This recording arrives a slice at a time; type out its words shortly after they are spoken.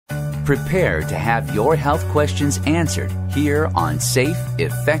Prepare to have your health questions answered here on Safe,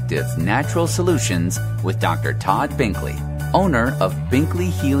 Effective Natural Solutions with Dr. Todd Binkley, owner of Binkley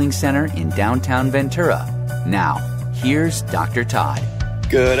Healing Center in downtown Ventura. Now, here's Dr. Todd.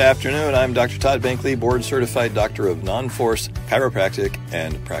 Good afternoon. I'm Dr. Todd Binkley, board-certified doctor of non-force chiropractic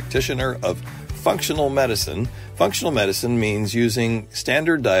and practitioner of functional medicine. Functional medicine means using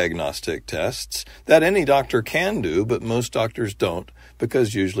standard diagnostic tests that any doctor can do, but most doctors don't,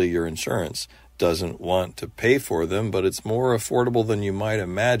 because usually your insurance doesn't want to pay for them, but it's more affordable than you might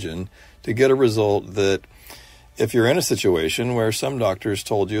imagine to get a result that if you're in a situation where some doctors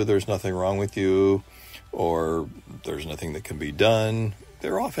told you there's nothing wrong with you or there's nothing that can be done,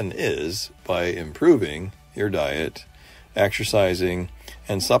 there often is by improving your diet, exercising,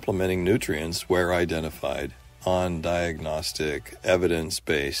 and supplementing nutrients where identified on diagnostic,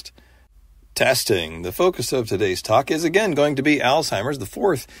 evidence-based testing. The focus of today's talk is again going to be Alzheimer's, the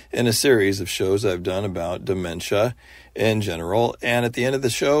fourth in a series of shows I've done about dementia in general. And at the end of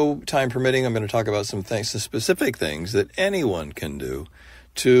the show, time permitting, I'm going to talk about some specific things that anyone can do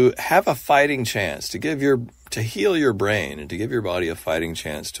to have a fighting chance, to heal your brain and to give your body a fighting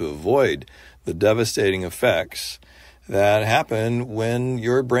chance to avoid the devastating effects that happen when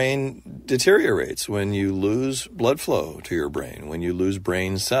your brain deteriorates, when you lose blood flow to your brain, when you lose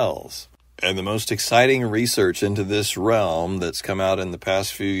brain cells. And the most exciting research into this realm that's come out in the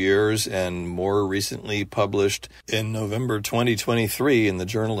past few years and more recently published in November 2023 in the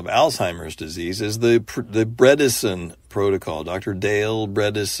Journal of Alzheimer's Disease is the Bredesen Protocol. Dr. Dale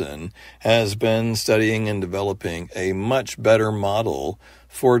Bredesen has been studying and developing a much better model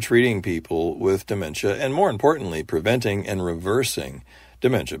for treating people with dementia and, more importantly, preventing and reversing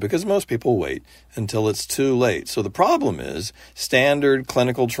dementia, because most people wait until it's too late. So the problem is standard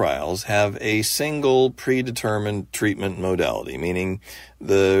clinical trials have a single predetermined treatment modality, meaning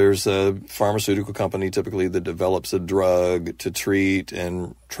there's a pharmaceutical company typically that develops a drug to treat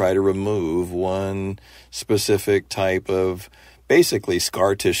and try to remove one specific type of basically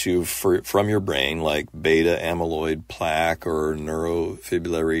scar tissue from your brain, like beta amyloid plaque or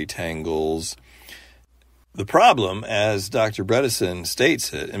neurofibrillary tangles. The problem, as Dr. Bredesen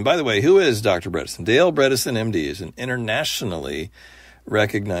states it, and by the way, who is Dr. Bredesen? Dale Bredesen, MD, is an internationally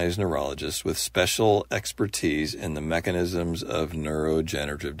recognized neurologist with special expertise in the mechanisms of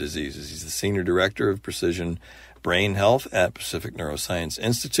neurodegenerative diseases. He's the Senior Director of Precision Brain Health at Pacific Neuroscience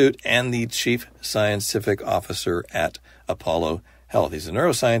Institute and the Chief Scientific Officer at Apollo Health. He's a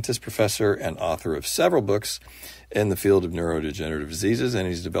neuroscientist, professor, and author of several books in the field of neurodegenerative diseases, and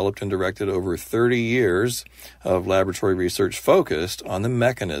he's developed and directed over 30 years of laboratory research focused on the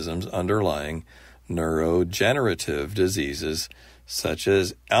mechanisms underlying neurodegenerative diseases such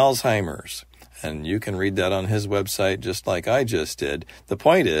as Alzheimer's. And you can read that on his website just like I just did. The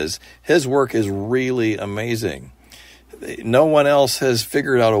point is, his work is really amazing. No one else has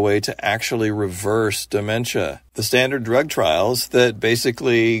figured out a way to actually reverse dementia. The standard drug trials that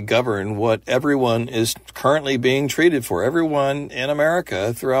basically govern what everyone is currently being treated for, everyone in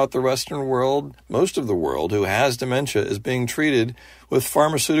America, throughout the Western world, most of the world who has dementia is being treated with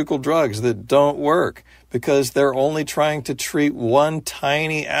pharmaceutical drugs that don't work because they're only trying to treat one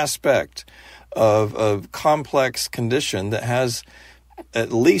tiny aspect of a complex condition that has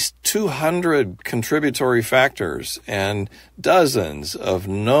at least 200 contributory factors and dozens of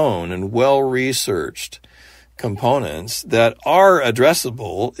known and well-researched components that are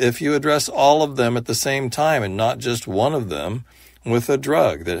addressable if you address all of them at the same time and not just one of them with a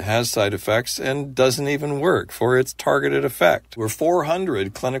drug that has side effects and doesn't even work for its targeted effect. Where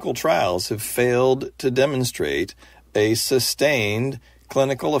 400 clinical trials have failed to demonstrate a sustained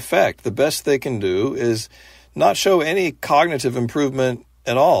clinical effect. The best they can do is not show any cognitive improvement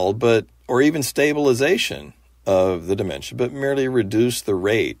at all, or even stabilization of the dementia, but merely reduce the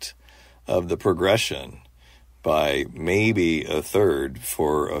rate of the progression by maybe a third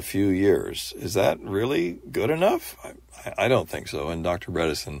for a few years. Is that really good enough? I don't think so, and Dr.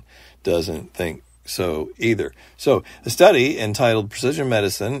 Bredesen doesn't think so either. So the study entitled Precision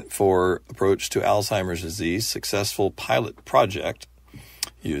Medicine for Approach to Alzheimer's Disease Successful Pilot Project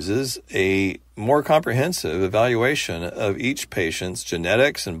uses a more comprehensive evaluation of each patient's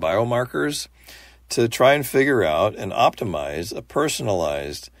genetics and biomarkers to try and figure out and optimize a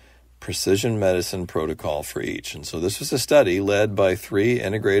personalized precision medicine protocol for each. And so this was a study led by three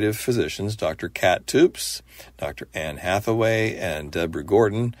integrative physicians, Dr. Kat Toops, Dr. Anne Hathaway, and Deborah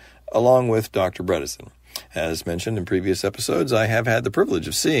Gordon, along with Dr. Bredesen. As mentioned in previous episodes, I have had the privilege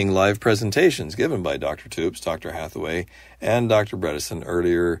of seeing live presentations given by Dr. Toops, Dr. Hathaway, and Dr. Bredesen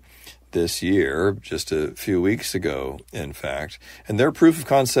earlier this year, just a few weeks ago, in fact. And their proof of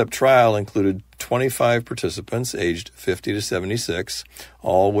concept trial included 25 participants aged 50 to 76,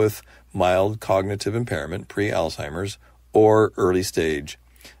 all with mild cognitive impairment, pre-Alzheimer's, or early stage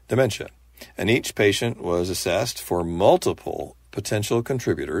dementia. And each patient was assessed for multiple potential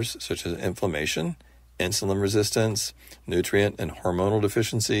contributors such as inflammation, insulin resistance, nutrient and hormonal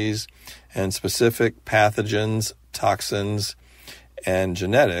deficiencies, and specific pathogens, toxins, and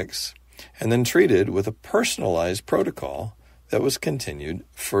genetics, and then treated with a personalized protocol that was continued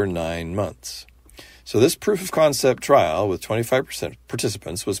for 9 months. So this proof of concept trial with 25%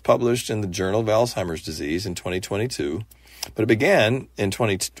 participants was published in the Journal of Alzheimer's Disease in 2022, but it began in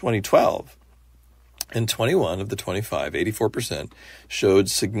 2012. And 21 of the 25, 84%, showed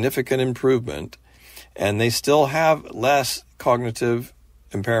significant improvement, and they still have less cognitive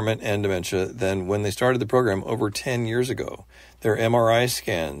impairment and dementia than when they started the program over 10 years ago. Their MRI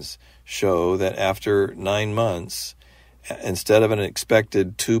scans show that after 9 months, instead of an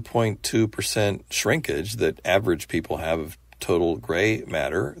expected 2.2% shrinkage that average people have of total gray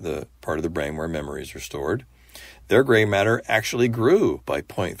matter, the part of the brain where memories are stored, their gray matter actually grew by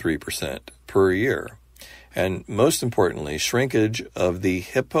 0.3% per year. And most importantly, shrinkage of the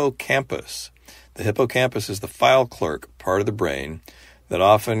hippocampus. The hippocampus is the file clerk part of the brain that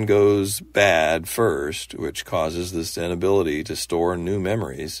often goes bad first, which causes this inability to store new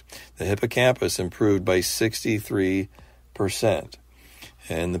memories. The hippocampus improved by 63%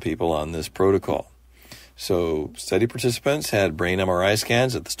 in the people on this protocol. So study participants had brain MRI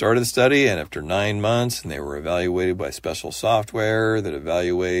scans at the start of the study, and after 9 months, and they were evaluated by special software that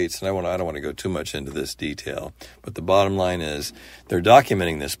evaluates, and I don't want to go too much into this detail, but the bottom line is they're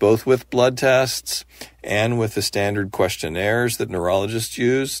documenting this both with blood tests and with the standard questionnaires that neurologists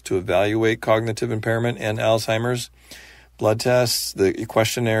use to evaluate cognitive impairment and Alzheimer's. Blood tests, the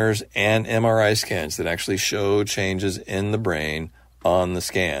questionnaires, and MRI scans that actually show changes in the brain on the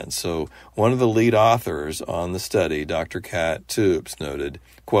scans. So one of the lead authors on the study, Dr. Kat Toops, noted,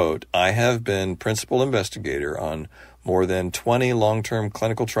 quote, "I have been principal investigator on more than 20 long-term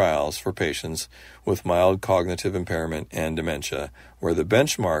clinical trials for patients with mild cognitive impairment and dementia, where the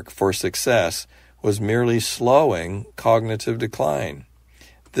benchmark for success was merely slowing cognitive decline.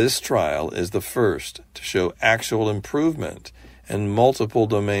 This trial is the first to show actual improvement in multiple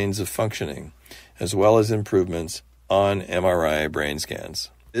domains of functioning, as well as improvements on MRI brain scans."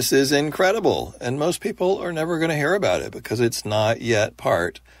 This is incredible, and most people are never going to hear about it because it's not yet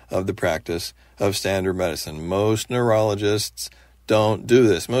part of the practice of standard medicine. Most neurologists don't do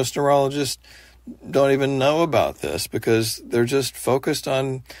this. Most neurologists don't even know about this because they're just focused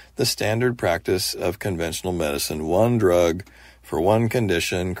on the standard practice of conventional medicine. One drug for one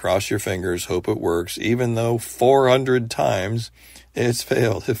condition, cross your fingers, hope it works, even though 400 times it's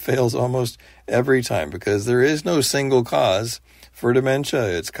failed. It fails almost every time because there is no single cause for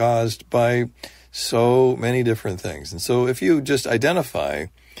dementia. It's caused by so many different things. And so if you just identify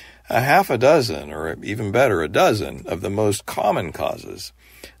a half a dozen, or even better, a dozen of the most common causes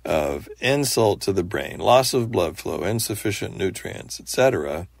of insult to the brain, loss of blood flow, insufficient nutrients,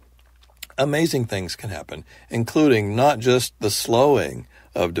 etc., amazing things can happen, including not just the slowing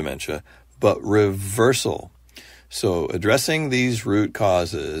of dementia, but reversal. So addressing these root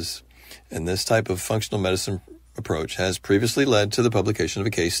causes in this type of functional medicine approach has previously led to the publication of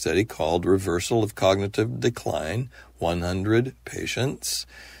a case study called Reversal of Cognitive Decline, 100 patients.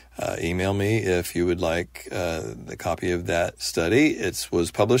 Email me if you would like the copy of that study. It was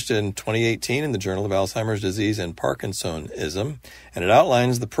published in 2018 in the Journal of Alzheimer's Disease and Parkinsonism, and it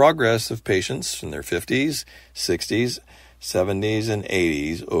outlines the progress of patients in their 50s, 60s, 70s, and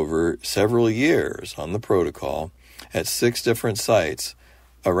 80s over several years on the protocol at 6 different sites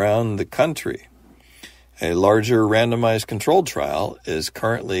around the country. A larger randomized controlled trial is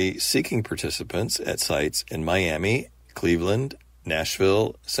currently seeking participants at sites in Miami, Cleveland,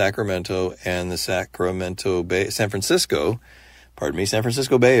 Nashville, Sacramento, and the San Francisco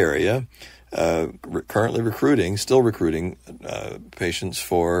Bay Area, currently still recruiting patients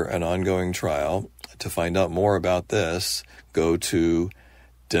for an ongoing trial. To find out more about this, go to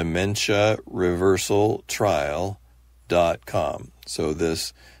dementiareversaltrial.com. So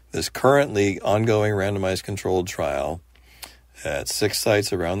this currently ongoing randomized controlled trial at 6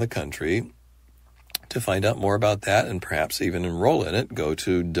 sites around the country. To find out more about that and perhaps even enroll in it, go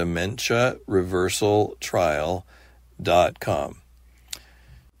to dementiareversaltrial.com.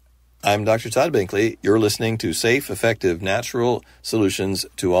 I'm Dr. Todd Binkley. You're listening to safe, effective, natural solutions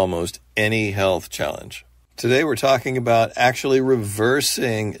to almost any health challenge. Today we're talking about actually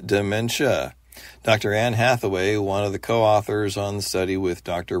reversing dementia. Dr. Anne Hathaway, one of the co-authors on the study with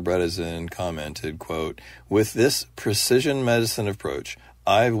Dr. Bredesen, commented, quote, "With this precision medicine approach,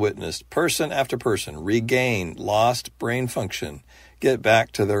 I've witnessed person after person regain lost brain function, get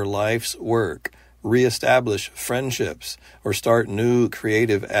back to their life's work, reestablish friendships, or start new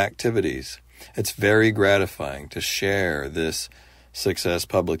creative activities. It's very gratifying to share this success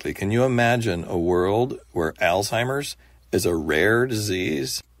publicly." Can you imagine a world where Alzheimer's is a rare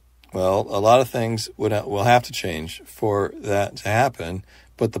disease? Well, a lot of things will have to change for that to happen,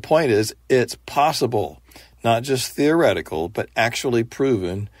 but the point is it's possible, not just theoretical, but actually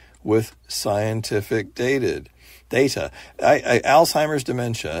proven with scientific data. Alzheimer's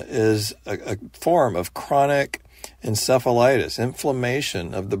dementia is a form of chronic encephalitis,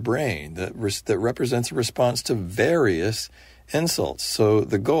 inflammation of the brain that represents a response to various insults. So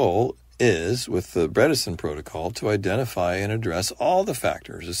the goal is, with the Bredesen Protocol, to identify and address all the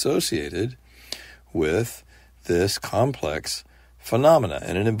factors associated with this complex phenomena,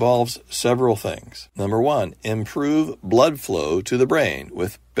 and it involves several things. Number one, improve blood flow to the brain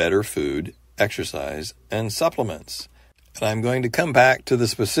with better food, exercise, and supplements. And I'm going to come back to the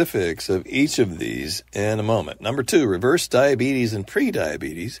specifics of each of these in a moment. Number two, reverse diabetes and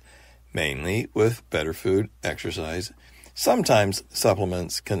prediabetes, mainly with better food, exercise. Sometimes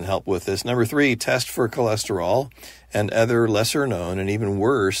supplements can help with this. Number three, test for cholesterol and other lesser known and even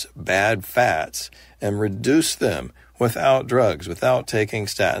worse bad fats and reduce them without drugs, without taking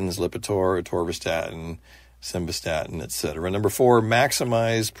statins, Lipitor, atorvastatin, simvastatin, etc. Number four,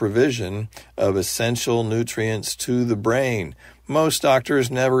 maximize provision of essential nutrients to the brain. Most doctors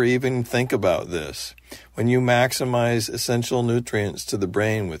never even think about this. When you maximize essential nutrients to the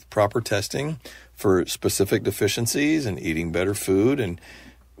brain with proper testing for specific deficiencies and eating better food, and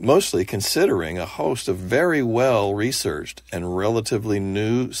mostly considering a host of very well-researched and relatively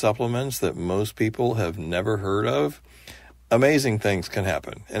new supplements that most people have never heard of, amazing things can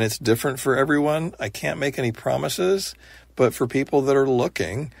happen. And it's different for everyone. I can't make any promises, but for people that are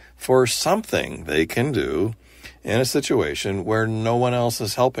looking for something they can do in a situation where no one else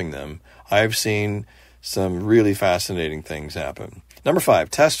is helping them, I've seen some really fascinating things happen. Number five,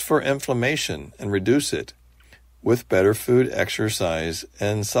 test for inflammation and reduce it with better food, exercise,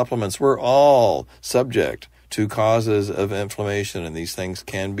 and supplements. We're all subject to causes of inflammation, and these things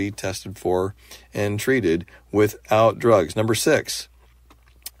can be tested for and treated without drugs. Number six,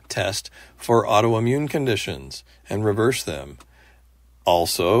 test for autoimmune conditions and reverse them.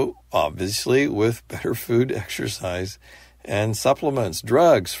 Also, obviously, with better food, exercise, and supplements.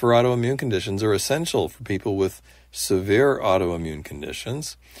 Drugs for autoimmune conditions are essential for people with severe autoimmune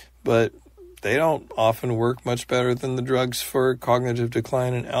conditions, but they don't often work much better than the drugs for cognitive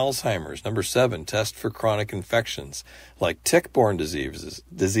decline and Alzheimer's. Number seven, test for chronic infections like tick-borne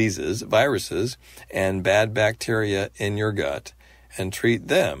diseases, viruses, and bad bacteria in your gut, and treat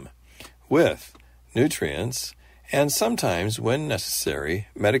them with nutrients and sometimes, when necessary,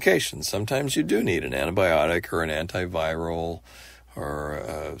 medications. Sometimes you do need an antibiotic or an antiviral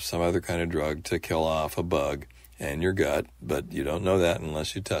or some other kind of drug to kill off a bug in your gut, but you don't know that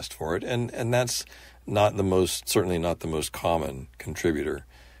unless you test for it. And that's certainly not the most common contributor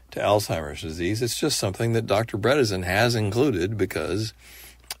to Alzheimer's disease. It's just something that Dr. Bredesen has included because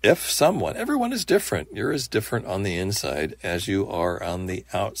everyone is different. You're as different on the inside as you are on the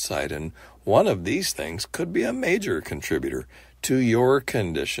outside. And one of these things could be a major contributor to your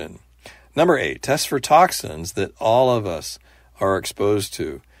condition. Number eight, test for toxins that all of us are exposed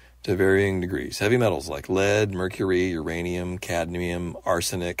to varying degrees. Heavy metals like lead, mercury, uranium, cadmium,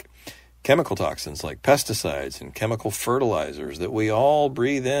 arsenic, chemical toxins like pesticides and chemical fertilizers that we all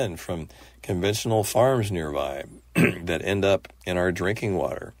breathe in from conventional farms nearby that end up in our drinking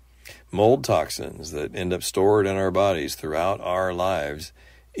water. Mold toxins that end up stored in our bodies throughout our lives,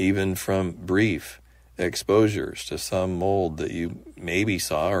 even from brief exposures to some mold that you maybe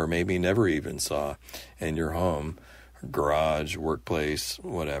saw or maybe never even saw in your home, garage, workplace,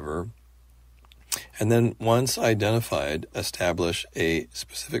 whatever. And then once identified, establish a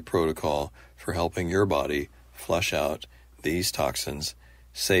specific protocol for helping your body flush out these toxins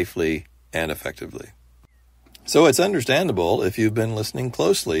safely and effectively. So it's understandable if you've been listening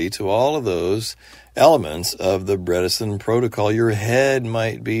closely to all of those elements of the Bredesen Protocol, your head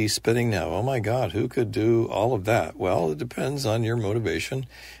might be spinning now. Oh my God, who could do all of that? Well, it depends on your motivation,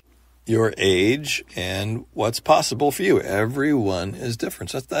 your age, and what's possible for you. Everyone is different.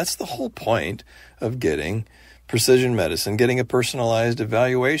 So that's the whole point of getting precision medicine, getting a personalized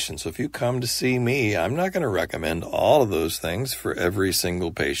evaluation. So if you come to see me, I'm not going to recommend all of those things for every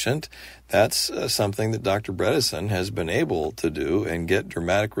single patient. That's something that Dr. Bredesen has been able to do and get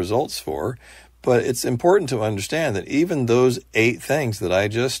dramatic results for. But it's important to understand that even those 8 things that I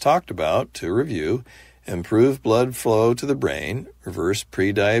just talked about, to review: improve blood flow to the brain, reverse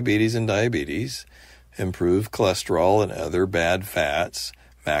prediabetes and diabetes, improve cholesterol and other bad fats,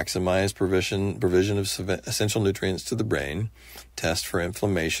 maximize provision of essential nutrients to the brain, test for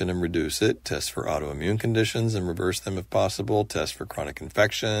inflammation and reduce it, test for autoimmune conditions and reverse them if possible, test for chronic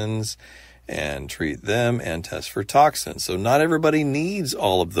infections and treat them, and test for toxins. So not everybody needs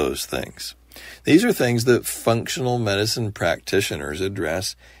all of those things. These are things that functional medicine practitioners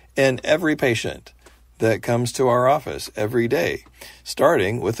address in every patient that comes to our office every day,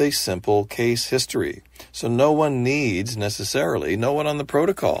 starting with a simple case history. So no one on the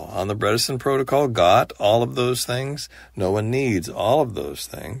protocol, on the Bredesen Protocol, got all of those things. No one needs all of those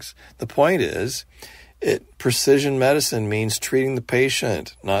things. The point is, precision medicine means treating the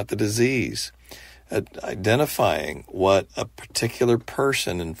patient, not the disease. Identifying what a particular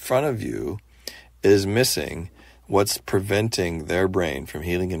person in front of you is missing, what's preventing their brain from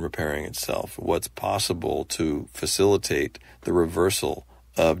healing and repairing itself, what's possible to facilitate the reversal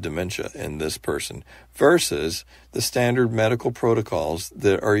of dementia in this person, versus the standard medical protocols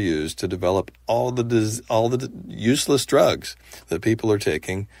that are used to develop all the useless drugs that people are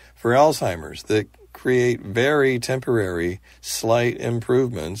taking for Alzheimer's that create very temporary, slight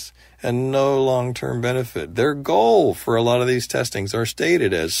improvements and no long-term benefit. Their goal for a lot of these testings are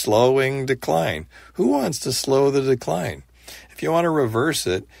stated as slowing decline. Who wants to slow the decline? If you want to reverse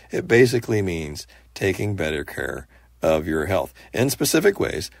it, it basically means taking better care of your health in specific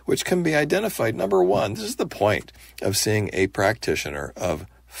ways, which can be identified. Number one, this is the point of seeing a practitioner of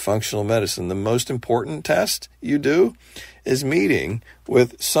functional medicine. The most important test you do is meeting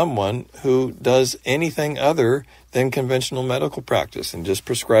with someone who does anything other than conventional medical practice and just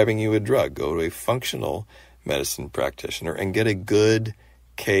prescribing you a drug. Go to a functional medicine practitioner and get a good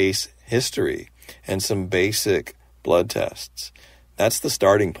case history and some basic blood tests. That's the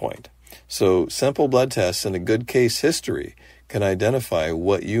starting point. So simple blood tests and a good case history can identify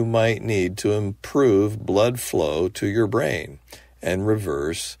what you might need to improve blood flow to your brain and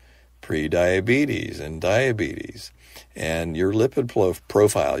reverse prediabetes and diabetes and your lipid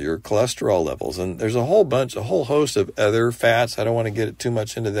profile, your cholesterol levels. And there's a whole host of other fats. I don't want to get too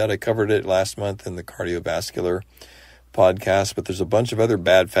much into that. I covered it last month in the cardiovascular podcast, but there's a bunch of other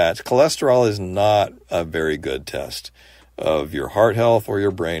bad fats. Cholesterol is not a very good test of your heart health or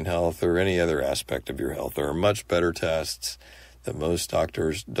your brain health or any other aspect of your health. There are much better tests that most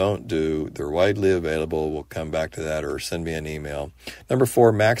doctors don't do. They're widely available. We'll come back to that, or send me an email. Number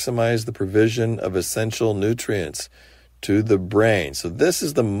 4, maximize the provision of essential nutrients to the brain. So this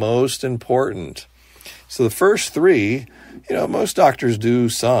is the most important. So the first 3, most doctors do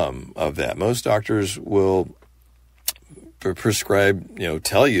some of that. Most doctors will prescribe,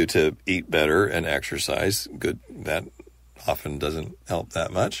 tell you to eat better and exercise. Good. That often doesn't help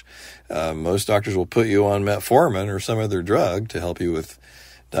that much. Most doctors will put you on metformin or some other drug to help you with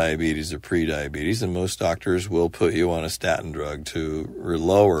diabetes or prediabetes, and most doctors will put you on a statin drug to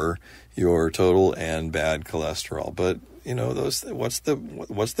lower your total and bad cholesterol. But what's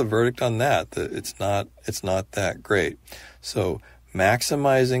the verdict on that? That it's not that great. So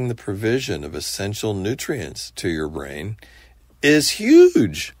maximizing the provision of essential nutrients to your brain is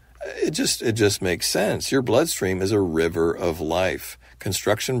huge. It just makes sense. Your bloodstream is a river of life.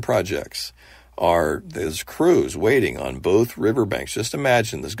 Construction projects there's crews waiting on both riverbanks. Just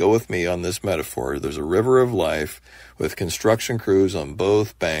imagine this. Go with me on this metaphor. There's a river of life with construction crews on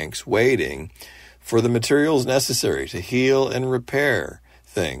both banks waiting for the materials necessary to heal and repair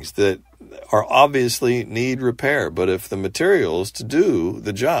things that are obviously need repair. But if the materials to do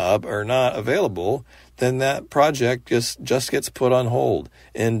the job are not available, then that project just gets put on hold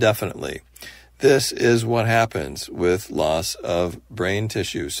indefinitely. This is what happens with loss of brain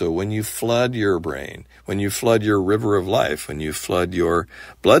tissue. So when you flood your brain, when you flood your river of life, when you flood your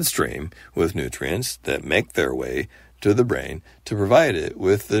bloodstream with nutrients that make their way to the brain to provide it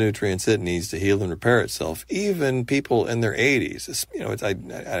with the nutrients it needs to heal and repair itself, even people in their 80s.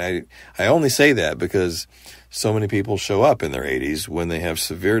 I only say that because so many people show up in their 80s when they have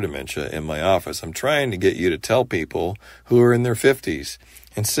severe dementia in my office. I'm trying to get you to tell people who are in their 50s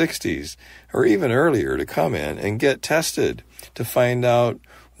and 60s or even earlier to come in and get tested to find out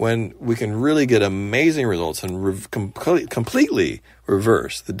when we can really get amazing results and completely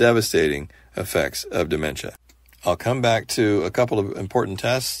reverse the devastating effects of dementia. I'll come back to a couple of important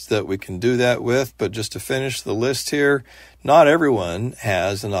tests that we can do that with, but just to finish the list here, not everyone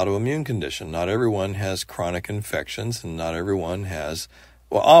has an autoimmune condition. Not everyone has chronic infections, and not everyone has,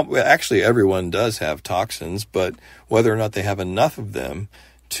 actually everyone does have toxins, but whether or not they have enough of them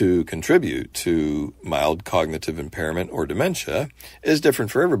to contribute to mild cognitive impairment or dementia is different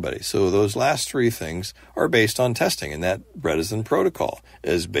for everybody. So those last three things are based on testing, and that Bredesen Protocol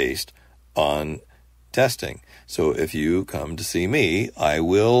is based on testing. So if you come to see me,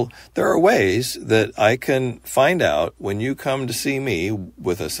 there are ways that I can find out when you come to see me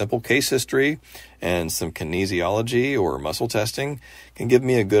with a simple case history and some kinesiology or muscle testing can give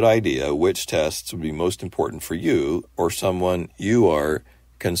me a good idea which tests would be most important for you or someone you are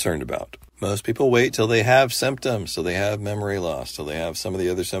concerned about. Most people wait till they have symptoms, so they have memory loss, so they have some of the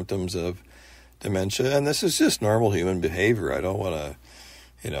other symptoms of dementia, and this is just normal human behavior. I don't want to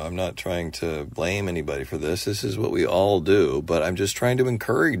I'm not trying to blame anybody for this. This is what we all do, but I'm just trying to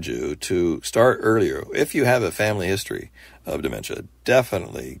encourage you to start earlier. If you have a family history of dementia,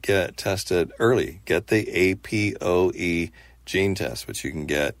 definitely get tested early. Get the APOE gene test, which you can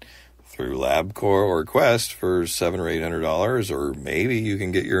get through LabCorp or Quest for $700 or $800, or maybe you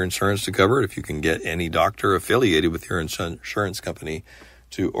can get your insurance to cover it if you can get any doctor affiliated with your insurance company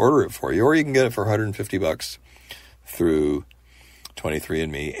to order it for you, or you can get it for $150 through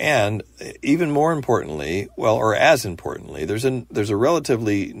 23andMe. And even more importantly, as importantly, there's a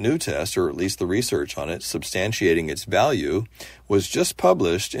relatively new test, or at least the research on it substantiating its value was just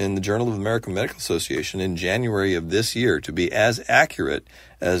published in the Journal of the American Medical Association in January of this year to be as accurate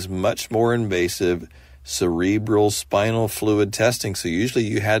as much more invasive cerebral spinal fluid testing. So usually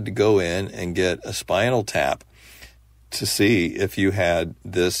you had to go in and get a spinal tap to see if you had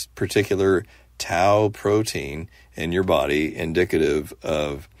this particular tau protein in your body, indicative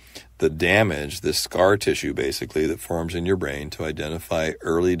of the damage, the scar tissue basically that forms in your brain, to identify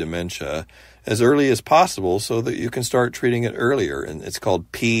early dementia as early as possible so that you can start treating it earlier. And it's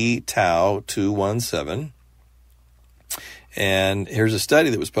called p-tau 217. And here's a study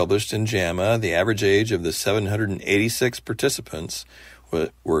that was published in JAMA. The average age of the 786 participants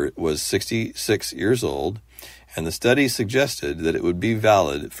was 66 years old, and the study suggested that it would be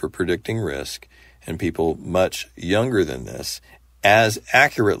valid for predicting risk in people much younger than this as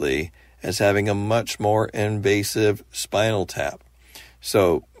accurately as having a much more invasive spinal tap.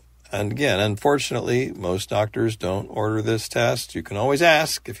 So, and again, unfortunately, most doctors don't order this test. You can always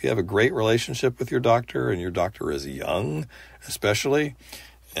ask if you have a great relationship with your doctor and your doctor is young, especially,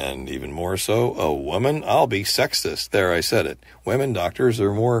 and even more so, a woman. I'll be sexist. There, I said it. Women doctors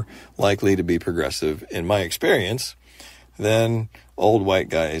are more likely to be progressive, in my experience, than old white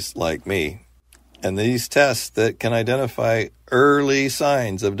guys like me. And these tests that can identify early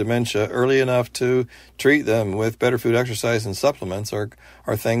signs of dementia early enough to treat them with better food, exercise, and supplements are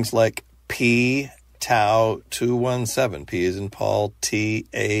things like p-tau 217. P as in Paul,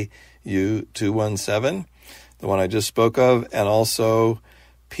 T-A-U 217, the one I just spoke of, and also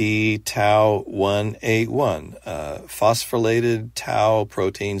p-tau 181, phosphorylated tau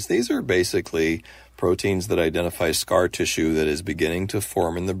proteins. These are basically proteins that identify scar tissue that is beginning to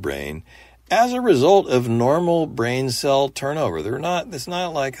form in the brain as a result of normal brain cell turnover. It's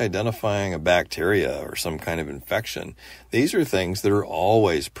not like identifying a bacteria or some kind of infection. These are things that are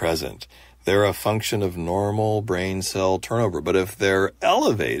always present. They're a function of normal brain cell turnover. But if they're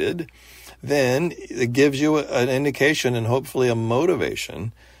elevated, then it gives you an indication and hopefully a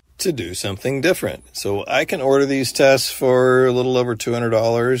motivation to do something different. So I can order these tests for a little over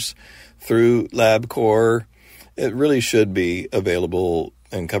 $200 through LabCorp. It really should be available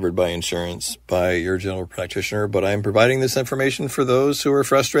and covered by insurance by your general practitioner, but I'm providing this information for those who are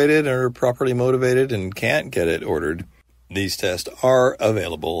frustrated and are properly motivated and can't get it ordered. These tests are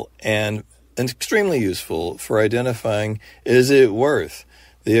available and extremely useful for identifying, is it worth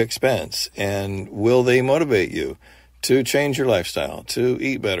the expense, and will they motivate you to change your lifestyle, to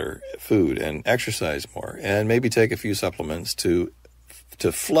eat better food and exercise more, and maybe take a few supplements to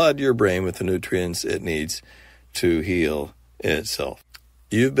flood your brain with the nutrients it needs to heal itself.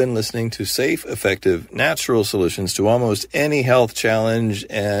 You've been listening to safe, effective, natural solutions to almost any health challenge,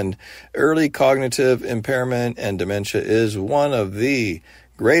 and early cognitive impairment and dementia is one of the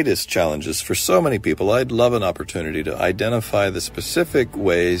greatest challenges for so many people. I'd love an opportunity to identify the specific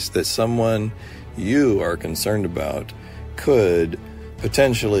ways that someone you are concerned about could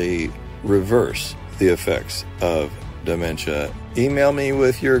potentially reverse the effects of dementia. Email me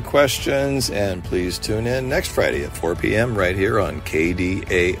with your questions, and please tune in next Friday at 4 p.m. right here on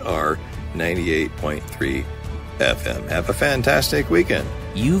KDAR 98.3 FM. Have a fantastic weekend.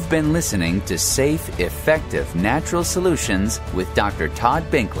 You've been listening to Safe, Effective Natural Solutions with Dr. Todd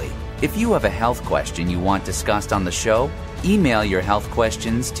Binkley. If you have a health question you want discussed on the show, email your health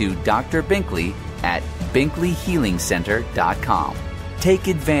questions to Dr. Binkley at binkleyhealingcenter.com. Take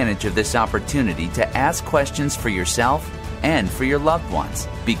advantage of this opportunity to ask questions for yourself and for your loved ones,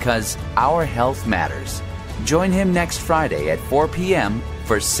 because our health matters. Join him next Friday at 4 p.m.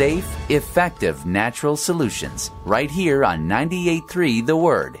 for Safe, Effective Natural Solutions, right here on 98.3 The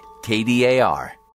Word, KDAR.